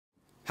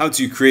How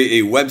to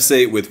create a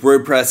website with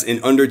WordPress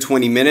in under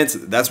 20 minutes.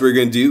 That's what we're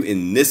going to do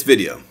in this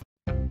video.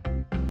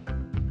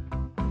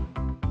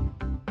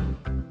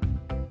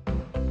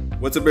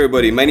 What's up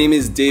everybody, my name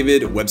is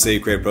David,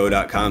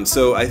 websitecreatorpro.com.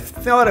 So I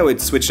thought I would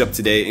switch up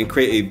today and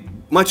create a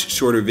much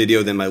shorter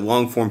video than my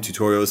long form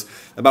tutorials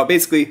about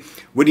basically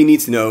what do you need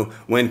to know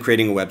when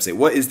creating a website.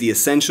 What is the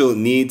essential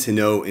need to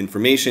know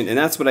information, and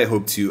that's what I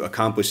hope to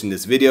accomplish in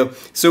this video.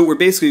 So we're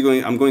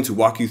basically I'm going to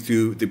walk you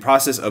through the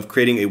process of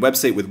creating a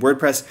website with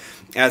WordPress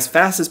as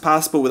fast as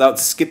possible without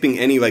skipping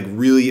any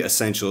really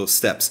essential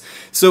steps.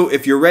 So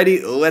if you're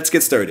ready, let's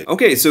get started.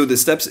 Okay, so the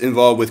steps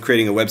involved with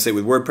creating a website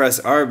with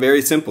WordPress are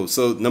very simple.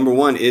 So number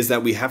one is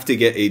that we have to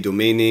get a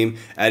domain name,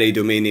 add a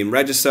domain name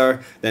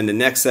registrar. Then the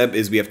next step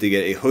is we have to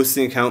get a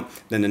hosting account.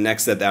 Then the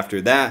next step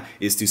after that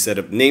is to set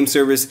up name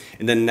service.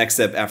 And then the next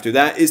step after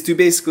that is to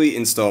basically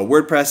install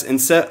WordPress and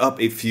set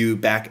up a few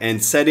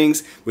back-end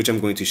settings, which I'm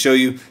going to show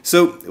you.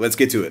 So let's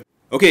get to it.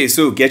 Okay,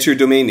 so get your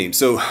domain name.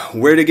 So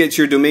where to get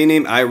your domain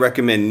name? I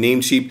recommend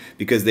Namecheap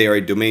because they are a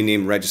domain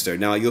name registrar.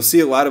 Now you'll see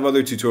a lot of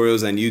other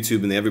tutorials on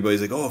YouTube and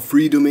everybody's like, oh,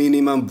 free domain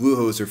name on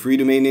Bluehost or free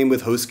domain name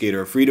with HostGator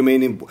or free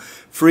domain name.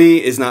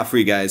 Free is not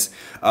free, guys.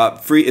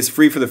 Free is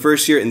free for the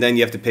first year, and then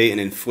you have to pay an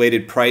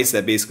inflated price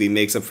that basically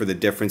makes up for the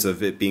difference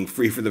of it being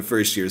free for the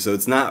first year. So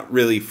it's not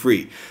really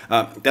free.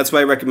 That's why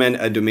I recommend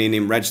a domain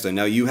name registrar.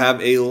 Now you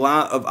have a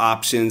lot of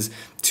options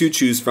to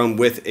choose from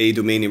with a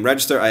domain name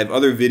registrar. I have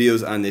other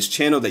videos on this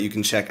channel that you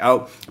can check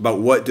out about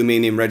what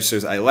domain name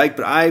registrars I like,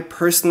 but I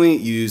personally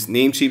use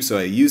Namecheap, so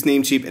I use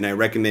Namecheap and I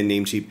recommend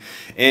Namecheap.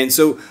 And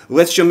so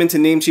let's jump into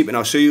Namecheap and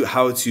I'll show you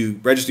how to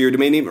register your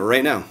domain name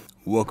right now.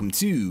 Welcome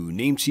to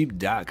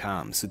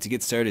Namecheap.com. So to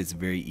get started, it's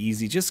very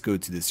easy. Just go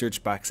to the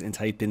search box and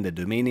type in the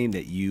domain name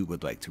that you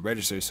would like to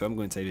register. So I'm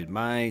going to type in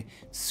my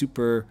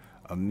super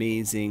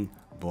amazing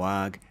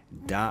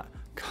blog.com.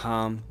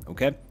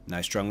 Okay, and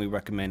I strongly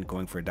recommend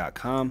going for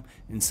 .com.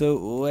 And so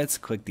let's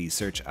click the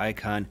search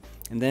icon,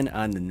 and then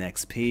on the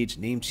next page,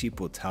 Namecheap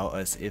will tell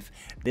us if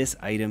this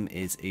item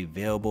is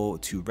available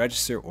to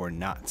register or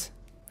not.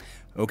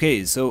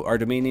 Okay, so our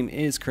domain name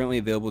is currently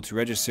available to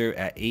register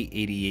at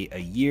 $888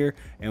 a year,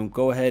 and we'll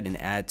go ahead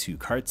and add to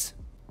carts.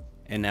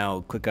 And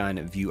now click on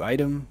view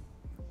item,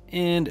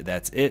 and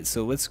that's it.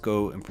 So let's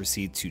go and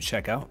proceed to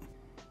checkout.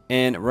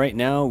 And right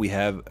now we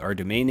have our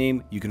domain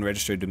name. You can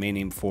register a domain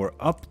name for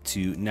up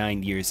to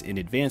 9 years in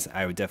advance.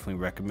 I would definitely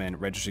recommend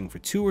registering for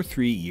 2 or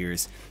 3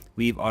 years.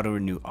 Leave auto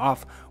renew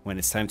off. When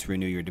it's time to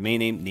renew your domain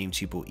name,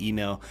 Namecheap will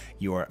email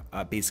your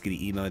basically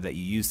the email that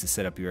you use to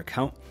set up your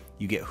account.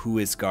 You get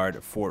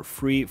WhoisGuard for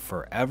free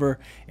forever,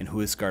 and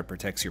WhoisGuard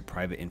protects your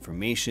private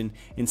information.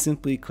 And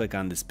simply click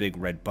on this big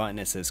red button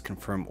that says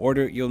confirm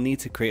order. You'll need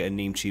to create a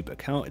Namecheap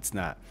account. It's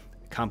not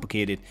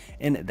complicated,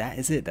 and that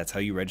is it. That's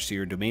how you register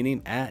your domain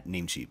name at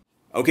Namecheap.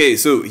 Okay,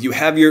 so you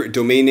have your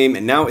domain name,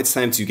 and now it's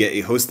time to get a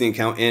hosting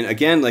account. And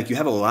again, you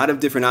have a lot of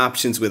different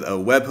options with a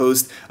web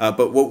host,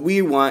 but what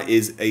we want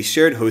is a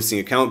shared hosting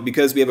account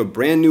because we have a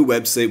brand new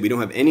website. We don't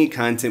have any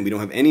content, we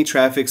don't have any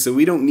traffic, so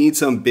we don't need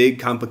some big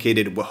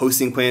complicated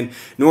hosting plan,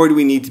 nor do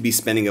we need to be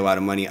spending a lot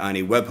of money on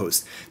a web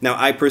host. Now,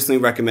 I personally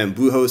recommend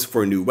Bluehost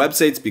for new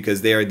websites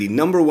because they are the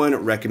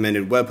 #1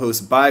 recommended web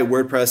host by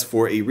WordPress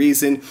for a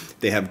reason.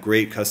 They have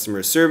great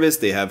customer service,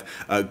 they have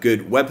a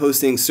good web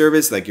hosting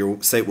service,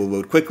 your site will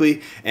load quickly,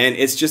 and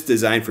it's just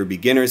designed for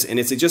beginners, and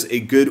it's just a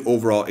good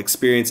overall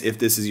experience if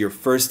this is your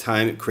first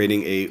time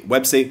creating a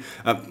website.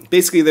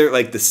 Basically, they're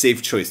like the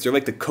safe choice. They're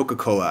like the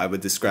Coca-Cola, I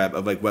would describe,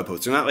 of web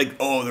hosts. They're not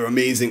oh, they're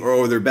amazing or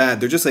oh, they're bad.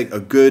 They're just a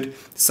good,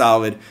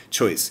 solid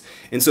choice.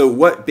 And so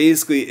what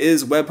basically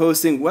is web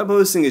hosting? Web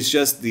hosting is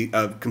just the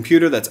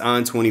computer that's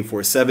on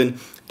 24/7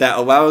 that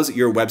allows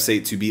your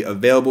website to be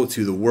available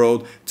to the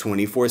world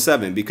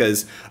 24/7.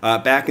 Because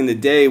back in the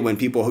day when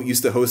people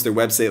used to host their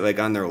website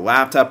on their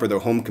laptop or their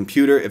home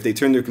computer, if they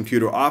turned their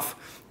computer off,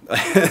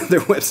 their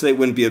website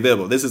wouldn't be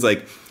available. This is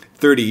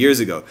 30 years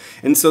ago.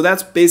 And so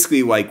that's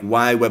basically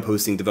why web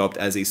hosting developed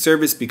as a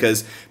service,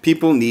 because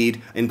people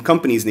need and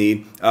companies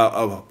need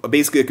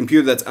basically a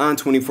computer that's on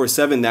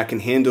 24/7 that can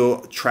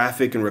handle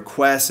traffic and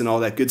requests and all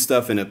that good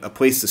stuff, and a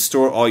place to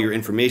store all your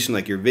information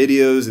your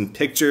videos and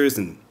pictures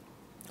and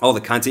all the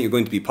content you're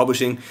going to be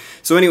publishing.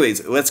 So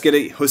anyways, let's get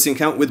a hosting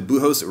account with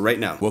Bluehost right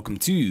now. Welcome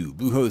to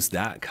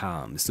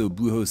Bluehost.com. So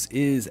Bluehost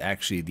is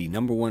actually the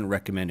 #1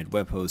 recommended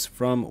web host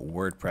from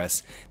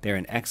WordPress. They're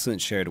an excellent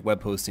shared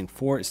web hosting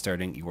for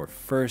starting your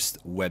first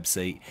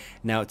website.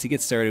 Now to get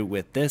started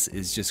with this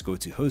is just go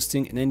to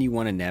hosting, and then you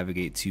want to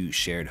navigate to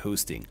shared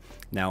hosting.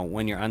 Now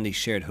when you're on the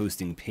shared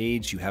hosting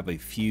page, you have a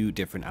few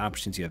different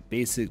options. You have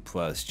basic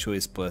plus,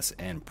 choice plus,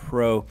 and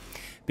pro.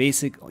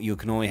 Basic, you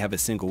can only have a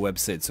single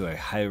website, so I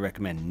highly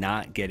recommend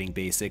not getting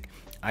basic.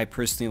 I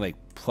personally like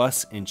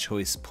plus and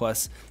choice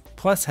plus.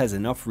 Plus has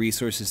enough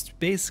resources to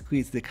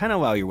basically to kind of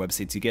allow your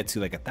website to get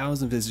to like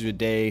 1,000 visitors a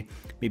day,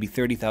 maybe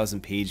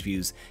 30,000 page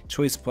views.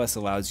 Choice Plus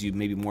allows you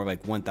maybe more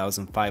like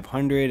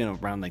 1,500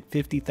 and around like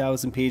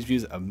 50,000 page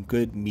views, a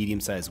good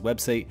medium-sized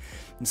website.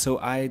 And so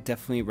I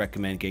definitely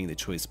recommend getting the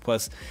Choice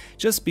Plus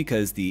just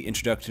because the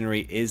introduction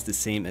rate is the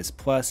same as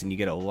Plus and you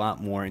get a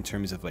lot more in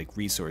terms of like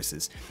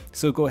resources.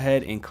 So go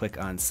ahead and click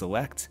on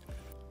select.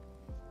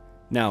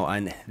 Now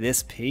on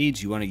this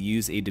page, you want to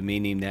use a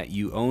domain name that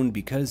you own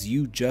because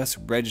you just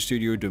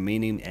registered your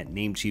domain name at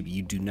Namecheap.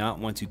 You do not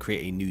want to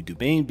create a new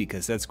domain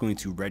because that's going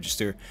to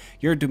register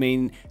your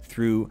domain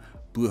through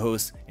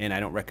Bluehost, and I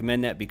don't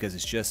recommend that because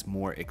it's just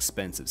more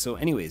expensive. So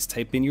anyways,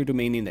 type in your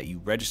domain name that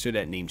you registered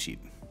at Namecheap.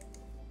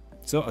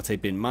 So I'll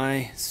type in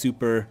my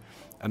super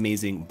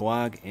amazing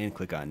blog and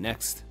click on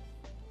next.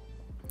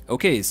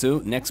 Okay, so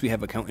next we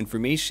have account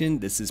information.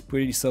 This is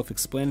pretty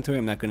self-explanatory.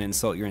 I'm not going to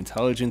insult your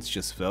intelligence,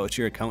 just fill out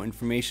your account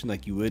information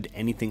like you would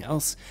anything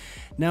else.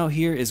 Now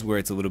here is where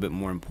it's a little bit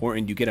more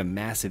important. You get a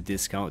massive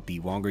discount the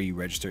longer you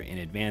register in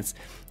advance.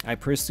 I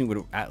personally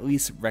would at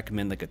least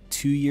recommend like a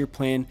 2-year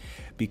plan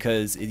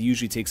because it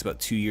usually takes about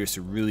 2 years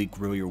to really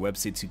grow your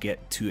website to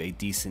get to a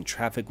decent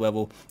traffic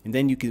level, and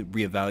then you can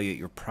reevaluate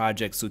your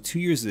project. So 2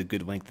 years is a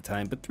good length of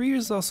time, but 3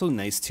 years is also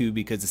nice too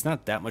because it's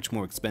not that much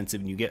more expensive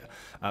and you get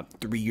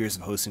 3 years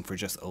of hosting for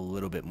just a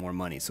little bit more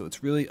money. So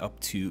it's really up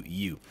to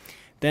you.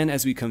 Then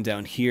as we come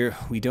down here,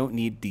 we don't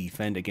need to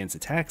defend against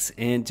attacks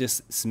and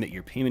just submit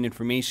your payment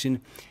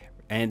information.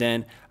 And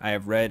then I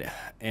have read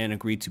and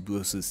agreed to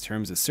Bluehost's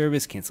terms of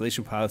service,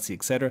 cancellation policy,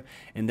 etc.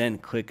 And then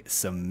click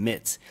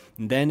submit.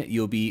 And then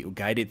you'll be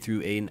guided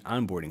through an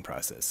onboarding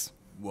process.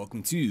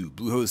 Welcome to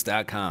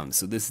Bluehost.com.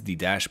 So this is the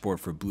dashboard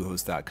for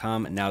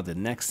Bluehost.com. Now the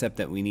next step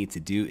that we need to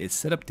do is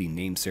set up the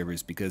name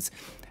servers because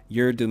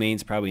your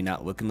domain's probably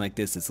not looking like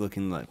this. It's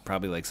looking like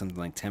probably like something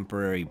like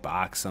temporary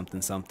box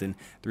something something.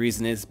 The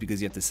reason is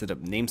because you have to set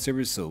up name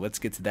servers. So let's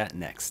get to that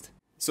next.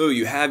 So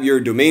you have your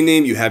domain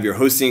name, you have your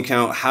hosting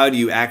account. How do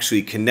you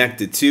actually connect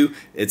the two?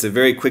 It's a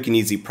very quick and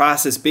easy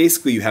process.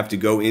 Basically, you have to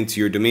go into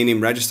your domain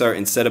name registrar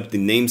and set up the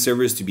name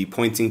servers to be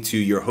pointing to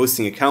your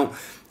hosting account.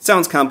 It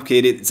sounds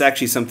complicated. It's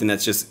actually something that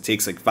just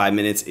takes like 5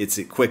 minutes. It's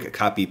a quick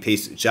copy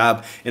paste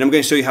job, and I'm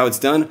going to show you how it's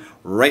done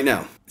right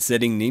now.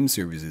 Setting name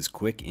servers is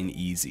quick and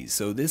easy.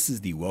 So this is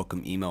the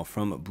welcome email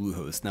from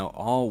Bluehost. Now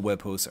all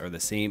web hosts are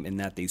the same in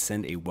that they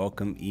send a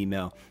welcome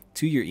email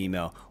to your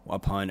email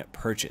upon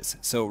purchase.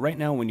 So right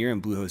now when you're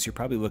in Bluehost, you're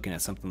probably looking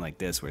at something like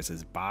this where it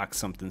says box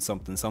something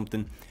something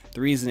something.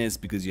 The reason is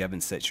because you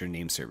haven't set your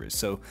name servers.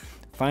 So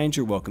find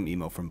your welcome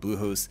email from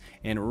Bluehost,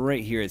 and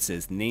right here it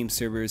says name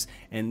servers,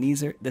 and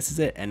this is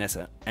it,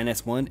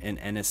 NS1 and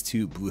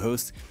NS2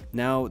 Bluehost.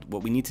 Now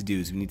what we need to do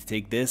is we need to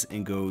take this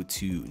and go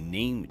to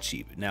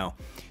Namecheap. Now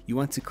you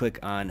want to click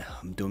on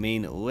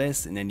domain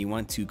list, and then you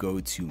want to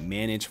go to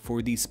manage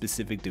for the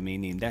specific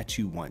domain name that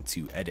you want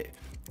to edit.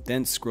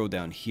 Then scroll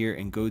down here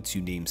and go to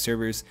name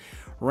servers.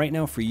 Right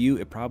now for you,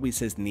 it probably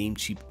says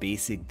Namecheap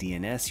basic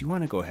DNS. You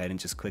want to go ahead and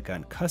just click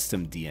on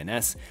custom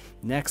DNS.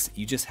 Next,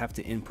 you just have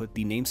to input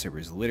the name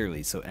servers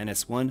literally. So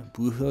NS1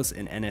 Bluehost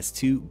and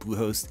NS2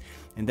 Bluehost,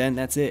 and then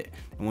that's it.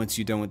 And once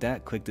you're done with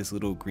that, click this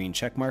little green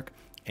check mark,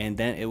 and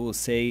then it will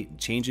say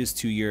changes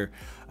to your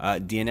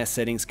DNS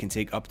settings can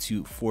take up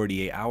to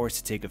 48 hours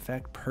to take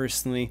effect.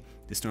 Personally,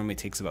 this normally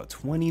takes about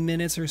 20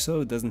 minutes or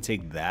so. It doesn't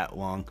take that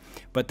long,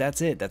 but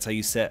that's it. That's how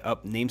you set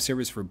up name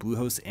servers for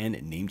Bluehost and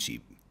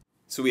Namecheap.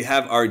 So we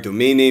have our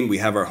domain name, we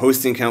have our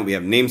hosting account, we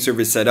have name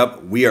servers set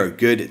up, we are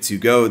good to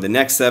go. The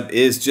next step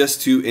is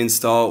just to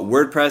install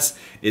WordPress.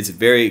 It's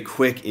very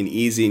quick and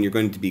easy, and you're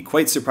going to be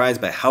quite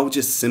surprised by how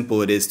just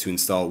simple it is to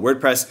install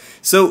WordPress.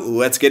 So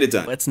let's get it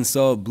done. Let's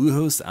install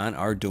Bluehost on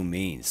our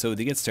domain. So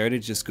to get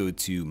started, just go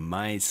to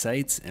My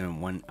Sites,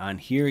 and on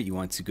here, you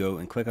want to go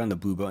and click on the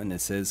blue button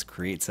that says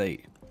Create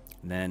Site.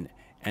 Then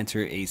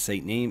enter a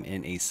site name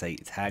and a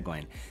site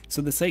tagline.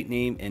 So the site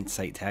name and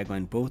site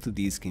tagline, both of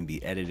these can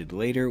be edited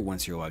later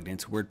once you're logged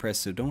into WordPress,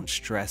 so don't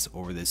stress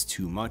over this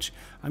too much.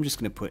 I'm just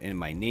going to put in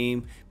my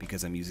name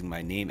because I'm using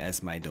my name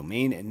as my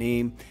domain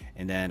name,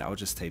 and then I'll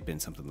just type in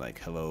something like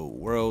hello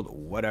world,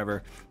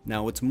 whatever.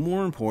 Now what's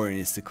more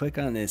important is to click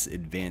on this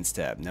advanced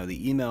tab. Now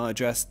the email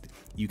address,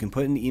 you can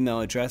put in the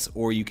email address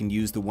or you can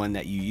use the one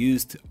that you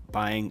used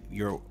buying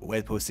your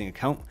web hosting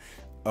account.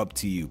 Up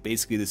to you.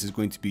 Basically, this is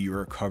going to be your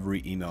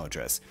recovery email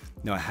address.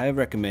 Now, I highly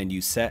recommend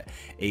you set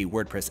a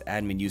WordPress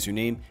admin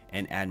username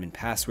and admin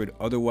password.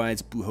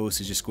 Otherwise,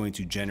 Bluehost is just going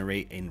to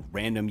generate a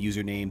random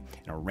username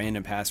and a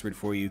random password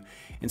for you.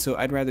 And so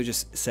I'd rather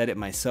just set it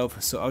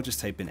myself. So I'll just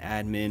type in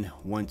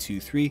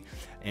admin123,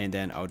 and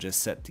then I'll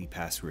just set the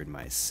password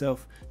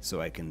myself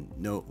so I can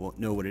know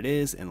what it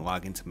is and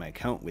log into my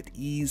account with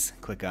ease.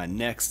 Click on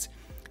next.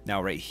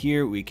 Now right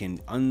here we can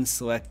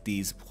unselect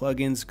these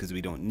plugins because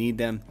we don't need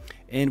them,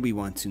 and we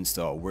want to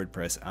install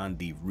WordPress on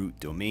the root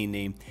domain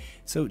name.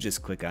 So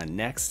just click on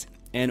next,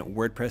 and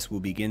WordPress will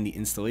begin the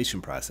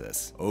installation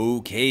process.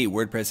 Okay,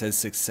 WordPress has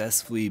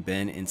successfully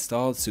been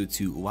installed. So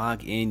to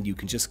log in, you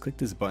can just click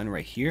this button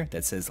right here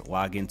that says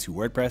log in to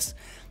WordPress.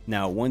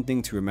 Now, one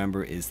thing to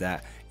remember is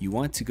that you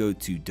want to go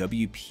to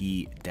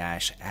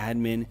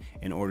wp-admin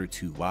in order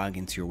to log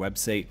into your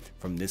website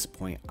from this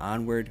point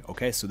onward.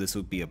 Okay, so this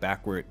will be a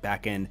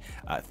back-end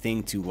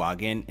thing to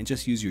log in, and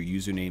just use your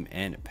username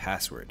and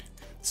password.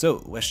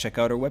 So let's check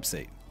out our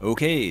website.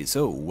 Okay,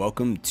 so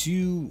welcome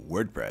to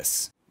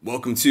WordPress.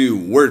 Welcome to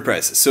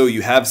WordPress. So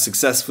you have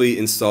successfully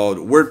installed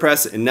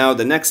WordPress, and now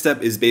the next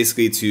step is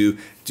basically to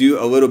do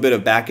a little bit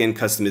of back-end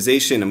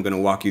customization. I'm going to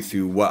walk you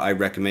through what I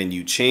recommend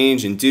you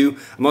change and do.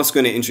 I'm also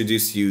going to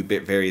introduce you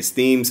various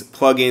themes,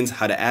 plugins,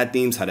 how to add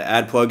themes, how to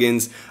add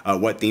plugins,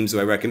 what themes do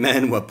I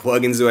recommend, what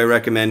plugins do I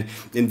recommend,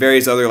 and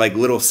various other like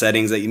little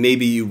settings that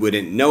maybe you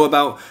wouldn't know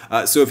about.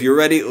 So if you're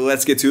ready,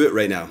 let's get to it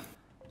right now.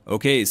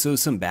 Okay, so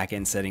some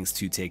backend settings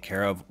to take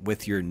care of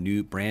with your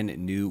brand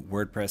new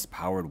WordPress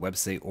powered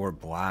website or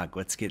blog.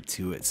 Let's get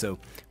to it. So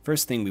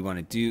first thing we want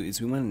to do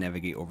is we want to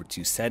navigate over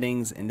to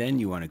settings, and then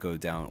you want to go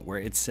down where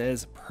it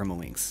says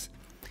permalinks.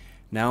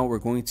 Now we're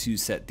going to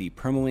set the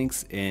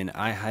permalinks, and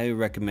I highly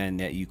recommend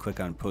that you click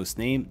on post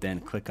name,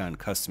 then click on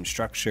custom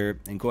structure,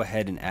 and go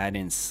ahead and add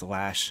in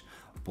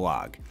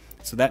 /blog.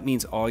 So that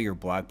means all your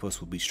blog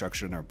posts will be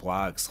structured in our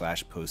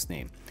blog/post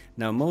name.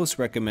 Now, most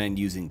recommend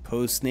using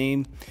post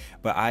name,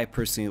 but I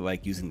personally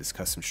like using this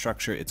custom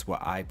structure. It's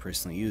what I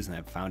personally use, and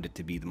I've found it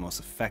to be the most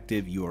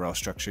effective URL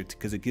structure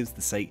because it gives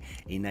the site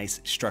a nice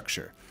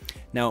structure.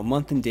 Now,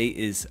 month and date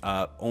is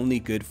only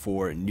good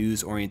for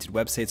news-oriented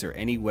websites or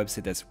any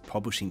website that's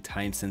publishing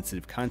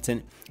time-sensitive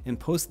content. And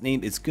post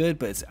name is good,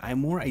 but it's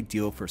more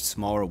ideal for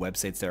smaller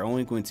websites that are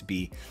only going to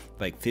be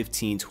like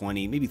 15,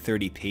 20, maybe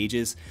 30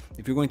 pages.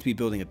 If you're going to be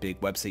building a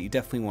big website, you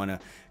definitely want to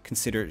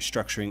consider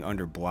structuring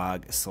under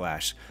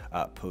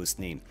blog/post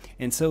name.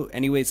 And so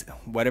anyways,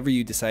 whatever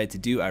you decide to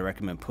do, I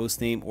recommend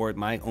post name or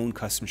my own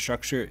custom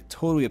structure.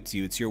 Totally up to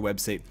you. It's your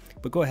website,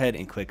 but go ahead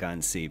and click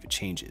on save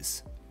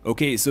changes.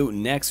 Okay, so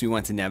next we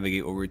want to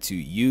navigate over to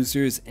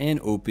users and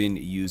open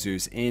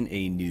users in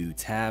a new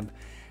tab.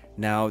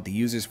 Now the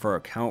users for our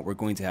account, we're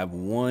going to have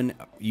one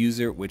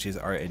user, which is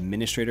our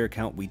administrator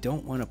account. We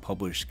don't want to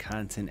publish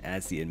content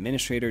as the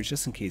administrator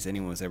just in case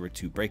anyone was ever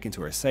to break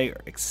into our site,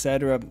 or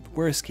etc.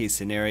 Worst case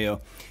scenario,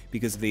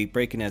 because if they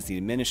break in as the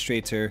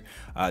administrator,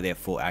 they have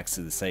full access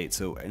to the site.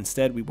 So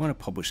instead we want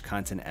to publish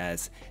content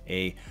as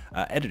a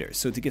editor.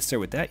 So to get started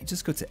with that, you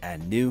just go to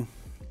add new.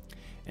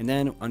 And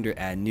then under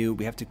add new,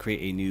 we have to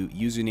create a new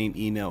username,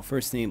 email,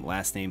 first name,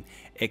 last name,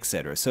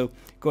 etc. So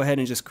go ahead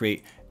and just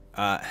create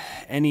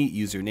any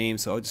username.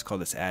 So I'll just call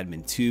this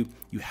admin2.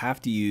 You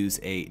have to use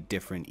a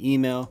different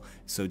email,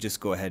 so just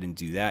go ahead and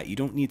do that. You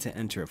don't need to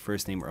enter a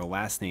first name or a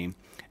last name,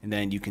 and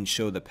then you can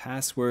show the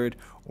password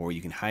or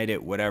you can hide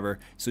it, whatever.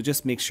 So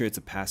just make sure it's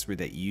a password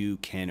that you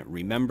can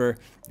remember,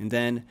 and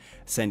then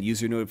send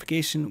user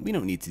notification. We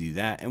don't need to do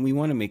that, and we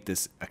want to make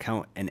this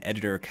account an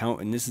editor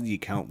account, and this is the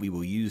account we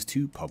will use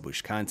to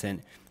publish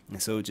content.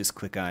 And so just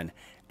click on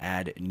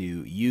add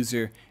new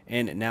user,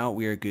 and now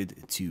we are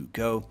good to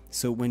go.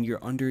 So when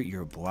you're under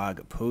your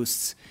blog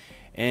posts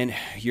and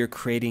you're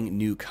creating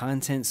new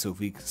content, so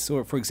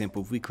for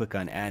example, if we click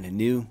on add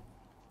new,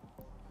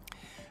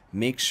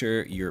 make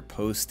sure your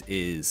post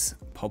is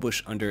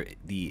published under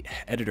the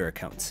editor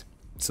account.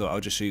 So I'll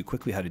just show you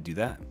quickly how to do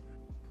that.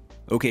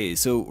 Okay,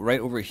 so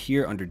right over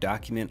here under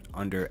document,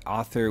 under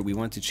author, we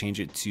want to change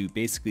it to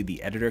basically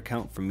the editor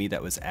account. For me,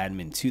 that was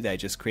admin2 that I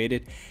just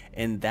created,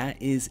 and that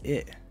is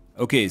it.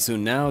 Okay, so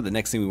now the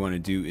next thing we want to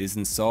do is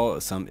install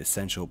some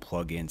essential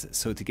plugins.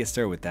 So to get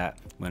started with that,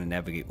 I'm going to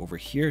navigate over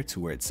here to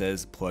where it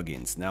says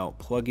plugins. Now,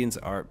 plugins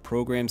are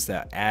programs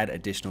that add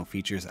additional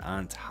features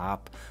on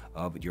top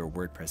of your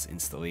WordPress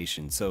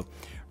installation. So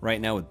right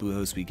now with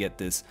Bluehost, we get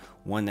this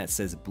one that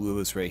says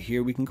Bluehost right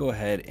here. We can go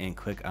ahead and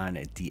click on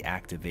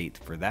deactivate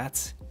for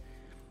that.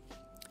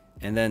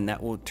 And then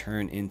that will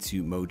turn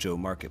into Mojo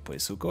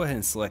Marketplace. So go ahead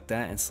and select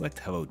that and select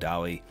Hello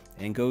Dolly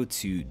and go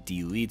to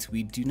delete.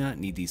 We do not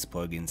need these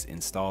plugins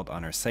installed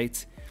on our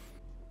site.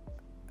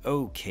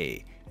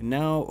 Okay,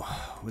 now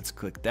let's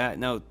click that.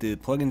 Now the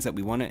plugins that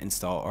we want to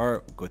install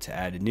are, go to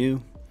add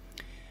new.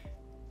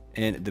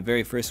 And the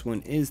very first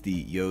one is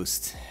the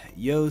Yoast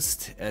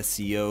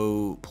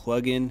SEO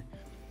plugin,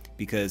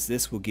 because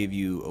this will give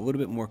you a little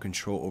bit more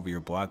control over your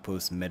blog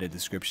post, meta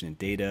description and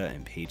data,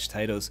 and page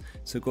titles.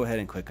 So go ahead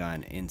and click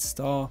on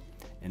install,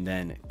 and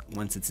then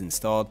once it's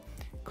installed,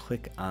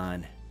 click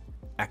on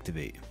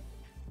activate.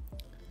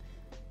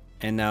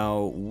 And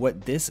now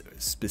what this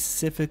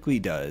specifically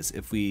does,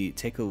 if we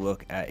take a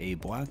look at a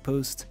blog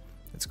post,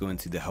 let's go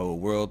into the Hello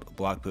World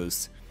blog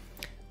post.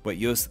 What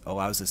Yoast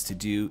allows us to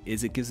do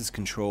is it gives us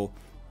control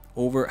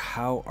over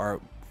how our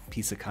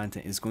piece of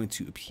content is going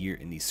to appear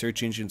in these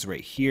search engines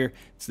right here.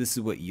 So this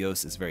is what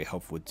Yoast is very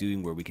helpful with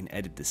doing, where we can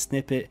edit the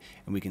snippet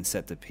and we can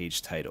set the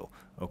page title.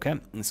 Okay,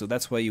 and so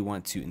that's why you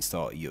want to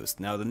install Yoast.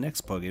 Now the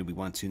next plugin we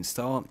want to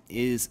install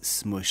is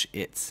Smush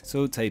It.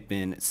 So type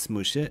in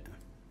Smush It.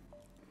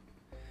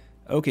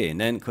 Okay, and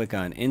then click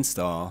on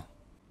install.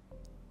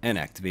 and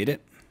activate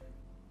it.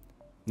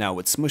 Now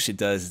what Smush it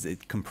does is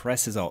it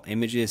compresses all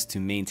images to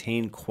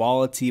maintain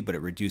quality, but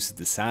it reduces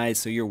the size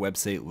so your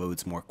website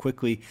loads more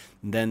quickly.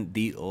 And then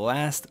the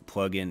last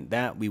plugin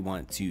that we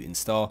want to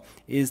install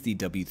is the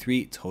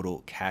W3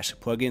 Total Cache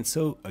plugin.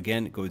 So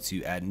again, go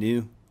to Add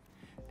New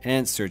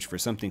and search for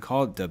something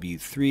called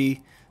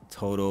W3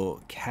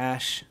 Total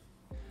Cache.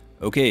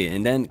 Okay,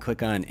 and then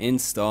click on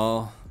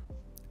Install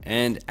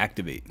and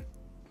Activate.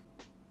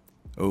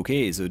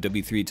 Okay, so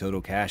W3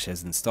 Total Cache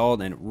has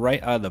installed, and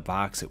right out of the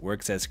box it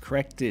works as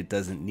corrected. It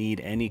doesn't need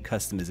any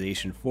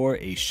customization for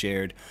a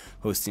shared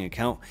hosting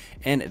account,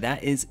 and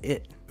that is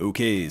it.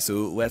 Okay,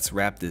 so let's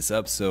wrap this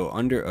up. So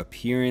under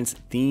Appearance,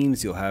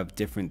 Themes, you'll have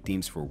different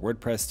themes for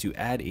WordPress. To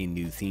add a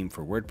new theme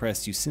for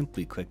WordPress, you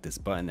simply click this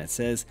button that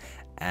says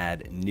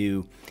Add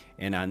New,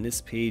 and on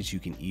this page you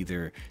can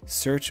either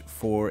search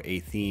for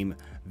a theme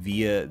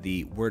via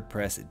the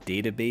WordPress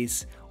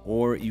database,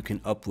 or you can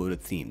upload a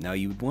theme. Now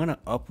you would want to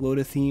upload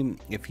a theme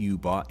if you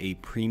bought a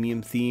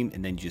premium theme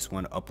and then you just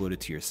want to upload it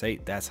to your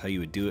site. That's how you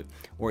would do it.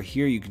 Or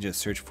here you can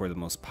just search for the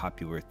most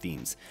popular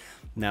themes.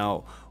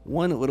 Now,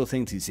 one little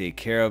thing to take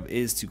care of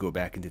is to go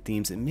back into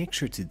themes and make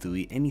sure to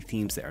delete any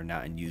themes that are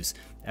not in use.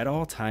 At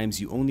all times,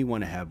 you only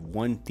want to have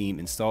one theme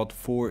installed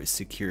for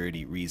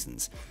security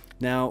reasons.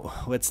 Now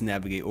let's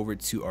navigate over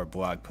to our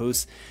blog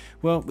post.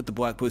 Well, with the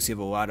blog post you have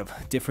a lot of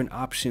different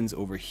options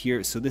over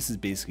here. So this is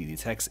basically the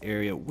text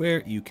area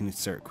where you can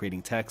start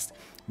creating text.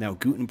 Now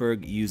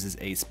Gutenberg uses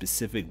a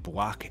specific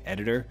block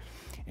editor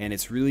and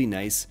it's really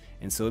nice.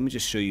 And so let me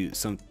just show you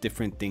some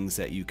different things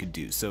that you could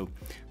do. So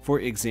for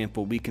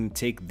example, we can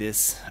take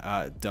this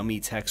dummy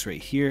text right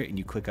here and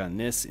you click on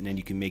this and then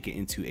you can make it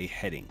into a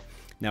heading.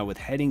 Now with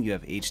heading, you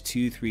have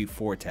H2, 3,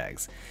 4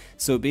 tags.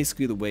 So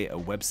basically the way a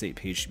website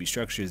page should be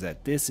structured is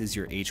that this is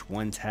your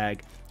H1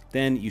 tag,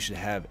 then you should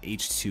have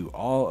H2.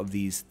 All of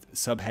these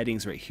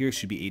subheadings right here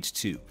should be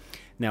H2.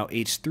 Now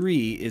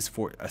H3 is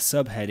for a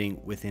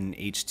subheading within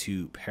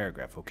H2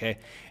 paragraph, okay?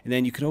 And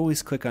then you can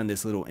always click on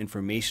this little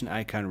information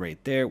icon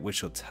right there,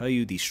 which will tell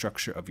you the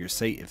structure of your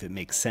site if it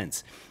makes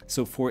sense.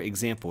 So for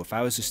example, if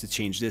I was just to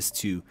change this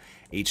to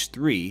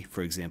H3,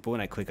 for example,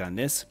 and I click on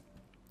this,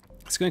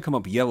 it's going to come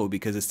up yellow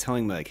because it's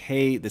telling me like,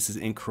 hey, this is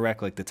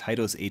incorrect, like the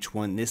title is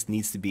H1, this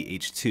needs to be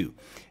H2.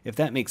 If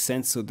that makes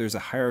sense, so there's a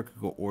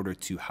hierarchical order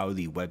to how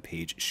the web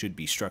page should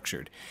be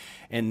structured.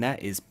 And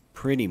that is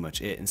pretty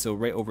much it. And so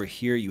right over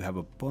here, you have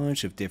a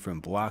bunch of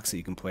different blocks that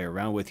you can play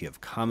around with. You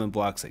have common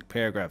blocks like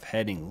paragraph,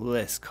 heading,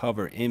 list,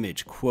 cover,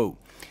 image, quote.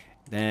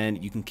 Then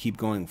you can keep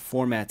going,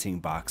 formatting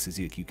boxes,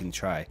 you can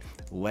try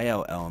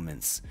layout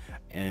elements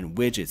and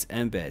widgets,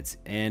 embeds,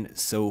 and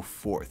so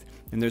forth.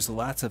 And there's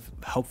lots of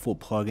helpful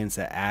plugins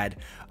that add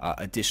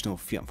additional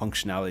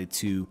functionality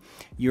to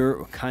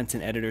your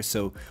content editor.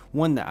 So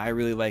one that I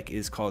really like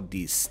is called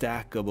the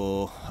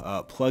Stackable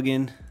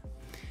plugin.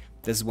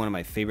 This is one of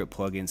my favorite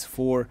plugins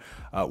for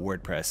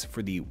WordPress,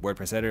 for the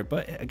WordPress editor.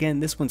 But again,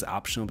 this one's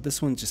optional, but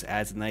this one just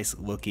adds nice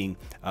looking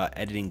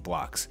editing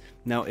blocks.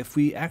 Now, if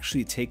we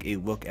actually take a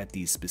look at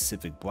these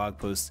specific blog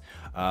posts,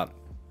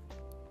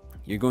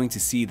 you're going to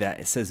see that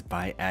it says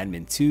by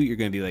admin 2. You're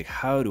going to be like,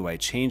 how do I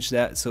change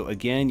that? So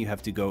again, you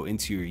have to go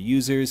into your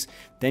users,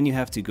 then you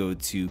have to go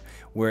to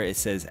where it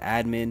says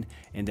admin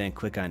and then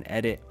click on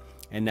edit.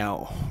 And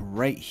now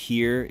right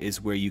here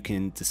is where you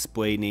can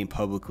display name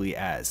publicly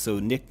as. So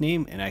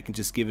nickname, and I can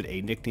just give it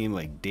a nickname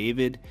like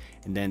David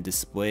and then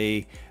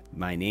display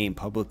my name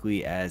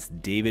publicly as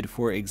David,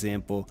 for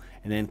example,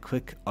 and then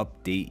click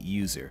update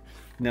user.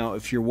 Now,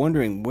 if you're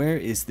wondering where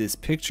is this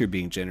picture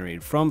being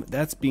generated from,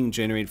 that's being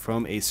generated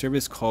from a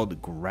service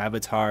called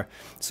Gravatar.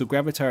 So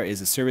Gravatar is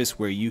a service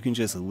where you can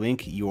just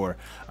link your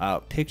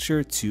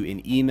picture to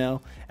an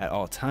email at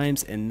all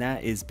times, and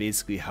that is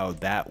basically how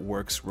that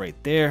works right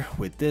there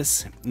with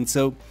this. And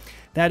so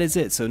that is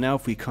it. So now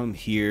if we come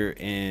here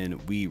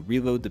and we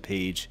reload the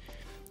page,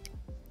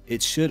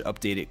 it should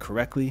update it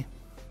correctly.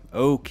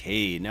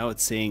 Okay, now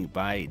it's saying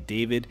by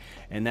David,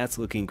 and that's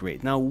looking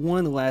great. Now,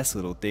 one last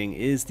little thing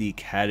is the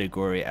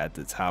category at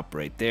the top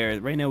right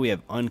there. Right now we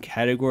have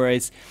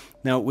uncategorized.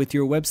 Now with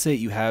your website,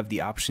 you have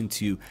the option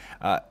to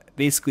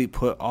basically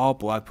put all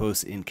blog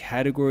posts in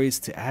categories.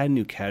 To add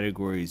new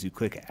categories, you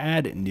click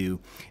add new,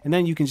 and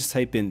then you can just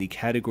type in the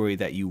category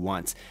that you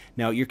want.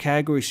 Now your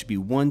category should be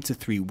 1 to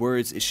 3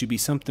 words. It should be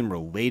something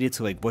related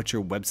to like what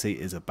your website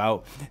is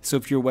about. So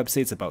if your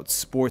website's about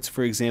sports,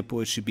 for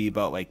example, it should be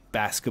about like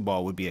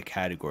basketball would be a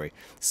category,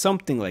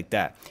 something like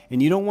that.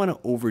 And you don't want to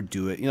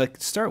overdo it. You know,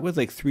 like start with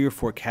like 3 or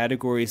 4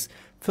 categories.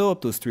 Fill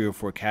up those 3 or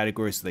 4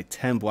 categories with like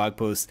 10 blog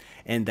posts,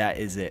 and that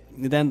is it.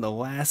 And then the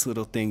last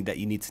little thing that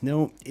you need to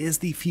know is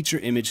the feature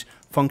image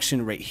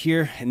function right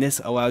here, and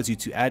this allows you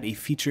to add a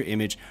feature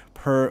image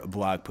per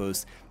blog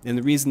post. And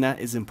the reason that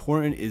is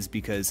important is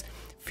because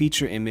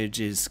feature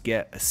images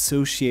get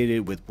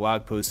associated with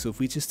blog posts. So if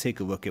we just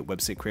take a look at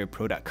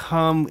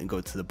websitecreatorpro.com and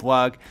go to the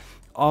blog,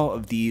 all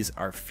of these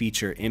are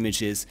feature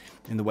images.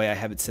 And the way I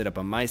have it set up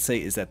on my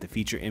site is that the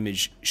feature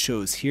image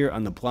shows here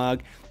on the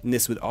blog, and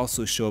this would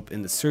also show up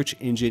in the search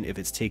engine if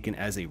it's taken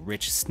as a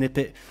rich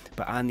snippet,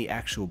 but on the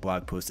actual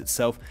blog post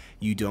itself,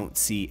 you don't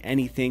see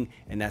anything,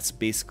 and that's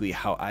basically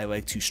how I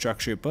like to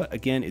structure it. But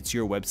again, it's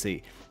your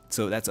website,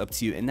 so that's up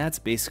to you, and that's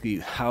basically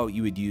how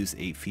you would use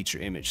a feature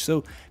image.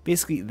 So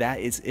basically that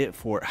is it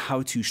for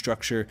how to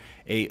structure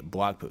a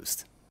blog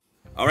post.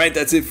 Alright,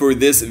 that's it for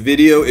this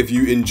video. If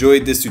you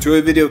enjoyed this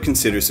tutorial video,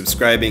 consider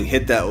subscribing,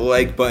 hit that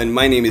like button.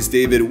 My name is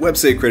David,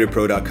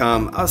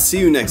 websitecreatorpro.com. I'll see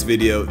you next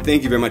video.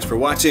 Thank you very much for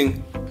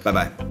watching. Bye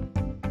bye.